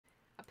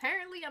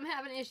Apparently I'm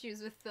having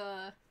issues with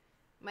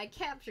my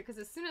capture, because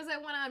as soon as I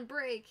went on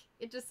break,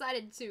 it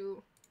decided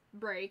to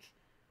break.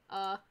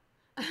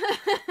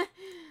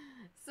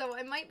 So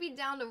I might be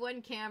down to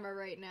one camera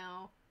right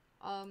now.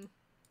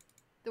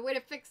 The way to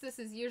fix this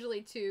is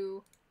usually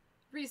to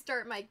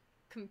restart my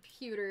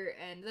computer,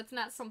 and that's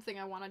not something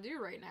I want to do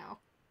right now.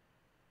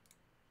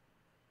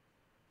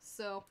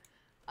 So,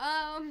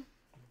 I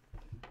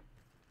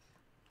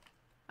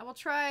will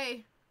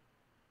try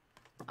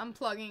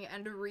unplugging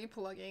and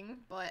replugging,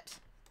 but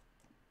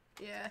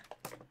yeah.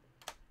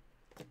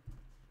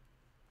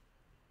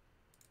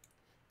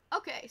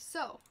 Okay,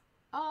 so,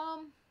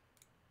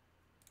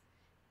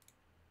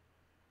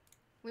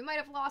 we might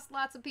have lost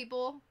lots of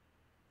people.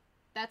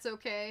 That's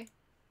okay.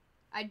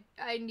 I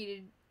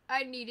needed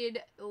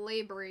a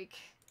lay break.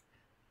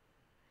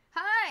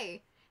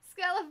 Hi!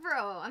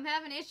 Skelefro! I'm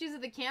having issues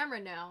with the camera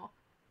now.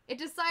 It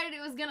decided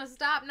it was gonna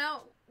stop.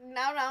 Now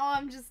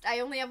I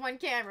only have one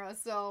camera,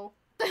 so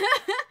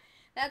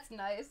that's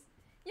nice.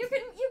 You can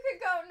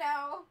go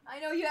now. I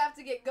know you have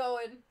to get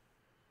going.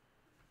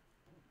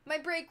 My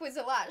break was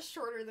a lot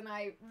shorter than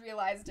I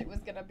realized it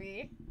was gonna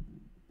be.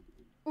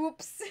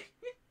 Oops.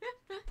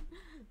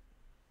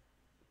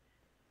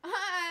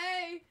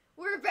 Hi!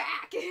 We're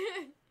back!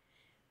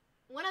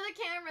 One of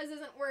the cameras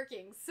isn't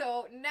working,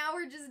 so now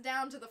we're just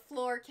down to the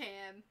floor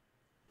cam.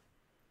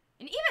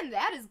 And even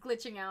that is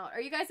glitching out.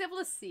 Are you guys able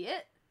to see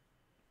it?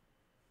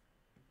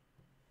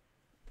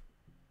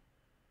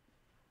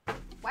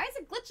 Why is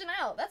it glitching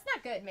out? That's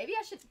not good. Maybe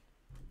I should...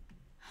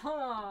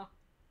 Huh.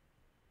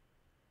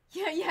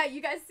 Yeah,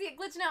 you guys see it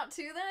glitching out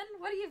too then?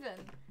 What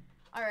even?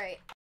 Alright.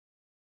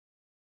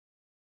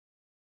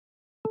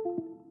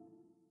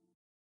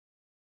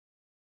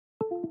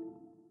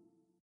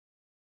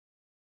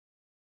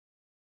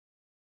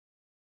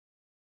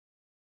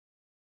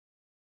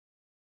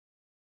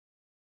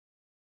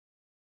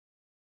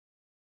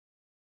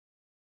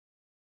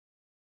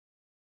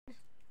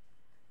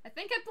 I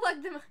think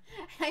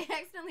I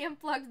accidentally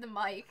unplugged the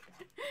mic.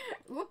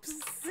 Whoops.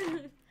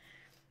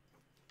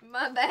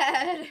 My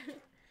bad.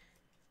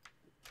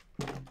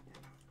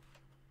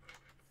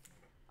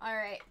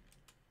 Alright.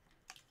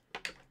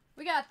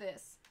 We got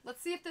this.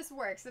 Let's see if this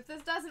works. If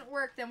this doesn't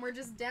work, then we're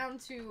just down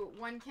to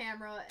one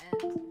camera,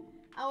 and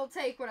I will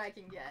take what I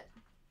can get.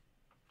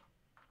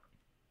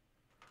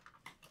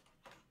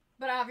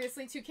 But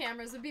obviously 2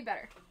 cameras would be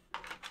better.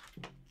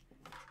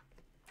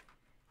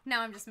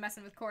 Now I'm just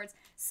messing with cords.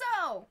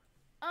 So,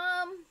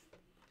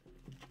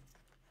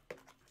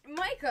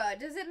 Micah,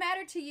 does it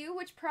matter to you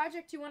which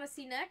project you want to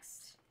see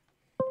next?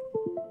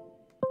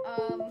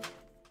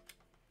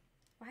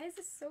 Why is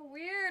this so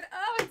weird?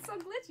 Oh, it's so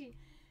glitchy.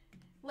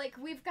 Like,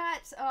 we've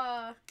got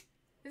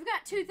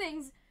 2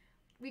 things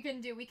we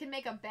can do. We can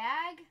make a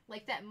bag,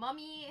 like that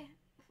mummy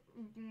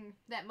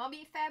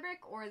fabric,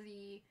 or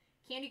the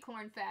candy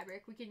corn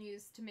fabric we can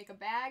use to make a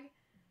bag,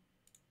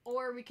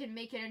 or we can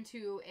make it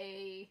into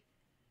a...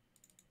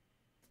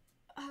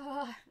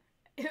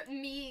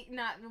 me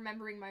not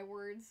remembering my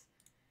words.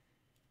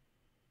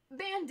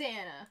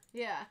 Bandana,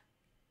 yeah.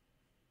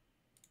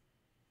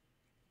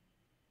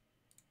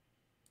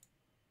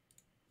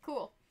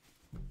 Cool.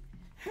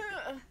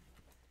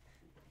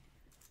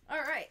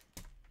 Alright.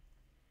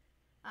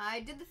 I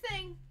did the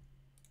thing.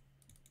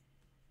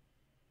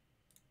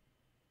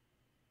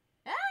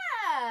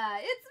 Ah!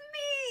 It's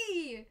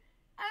me!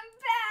 I'm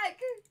back!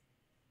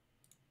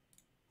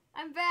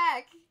 I'm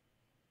back!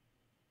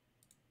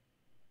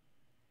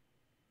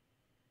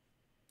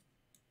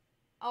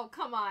 Oh,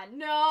 come on.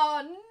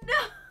 No! No!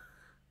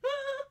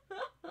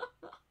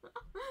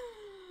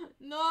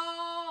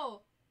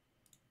 No!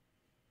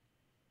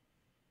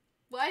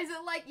 Why is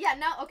it like... Yeah,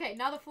 now... Okay,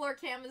 now the floor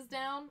cam is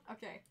down.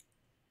 Okay.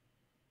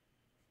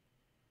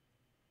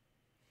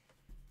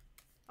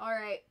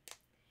 Alright.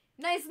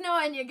 Nice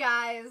knowing you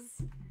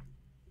guys.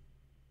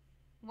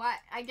 What?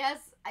 I guess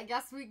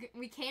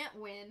we can't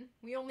win.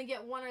 We only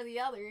get one or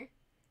the other.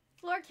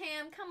 Floor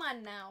cam, come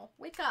on now.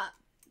 Wake up.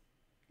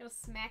 Gonna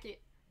smack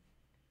it.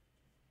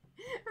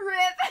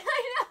 Rip!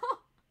 I know!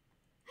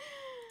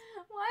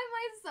 Why am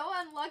I so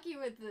unlucky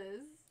with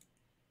this?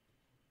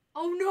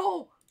 Oh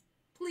no!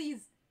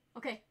 Please.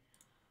 Okay.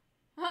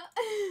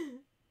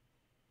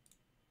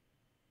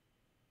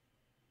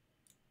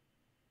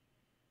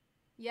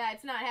 Yeah,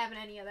 it's not having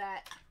any of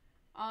that.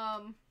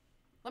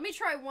 Let me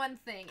try one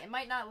thing. It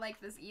might not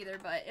like this either,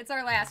 but it's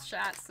our last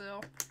shot,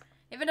 so...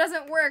 If it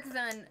doesn't work,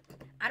 then...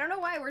 I don't know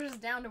why we're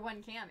just down to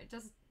one cam. It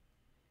just...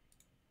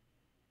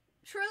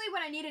 Truly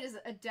what I needed is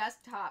a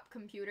desktop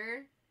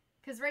computer.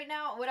 Because right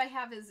now, what I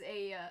have is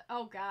a...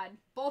 oh god.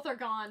 Both are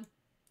gone.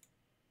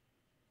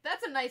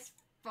 That's a nice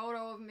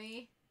photo of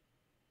me.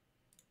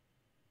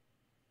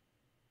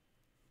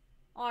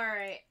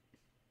 Alright.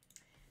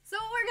 So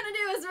what we're gonna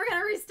do is we're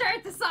gonna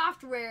restart the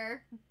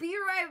software. Be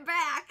right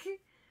back.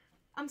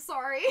 I'm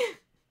sorry.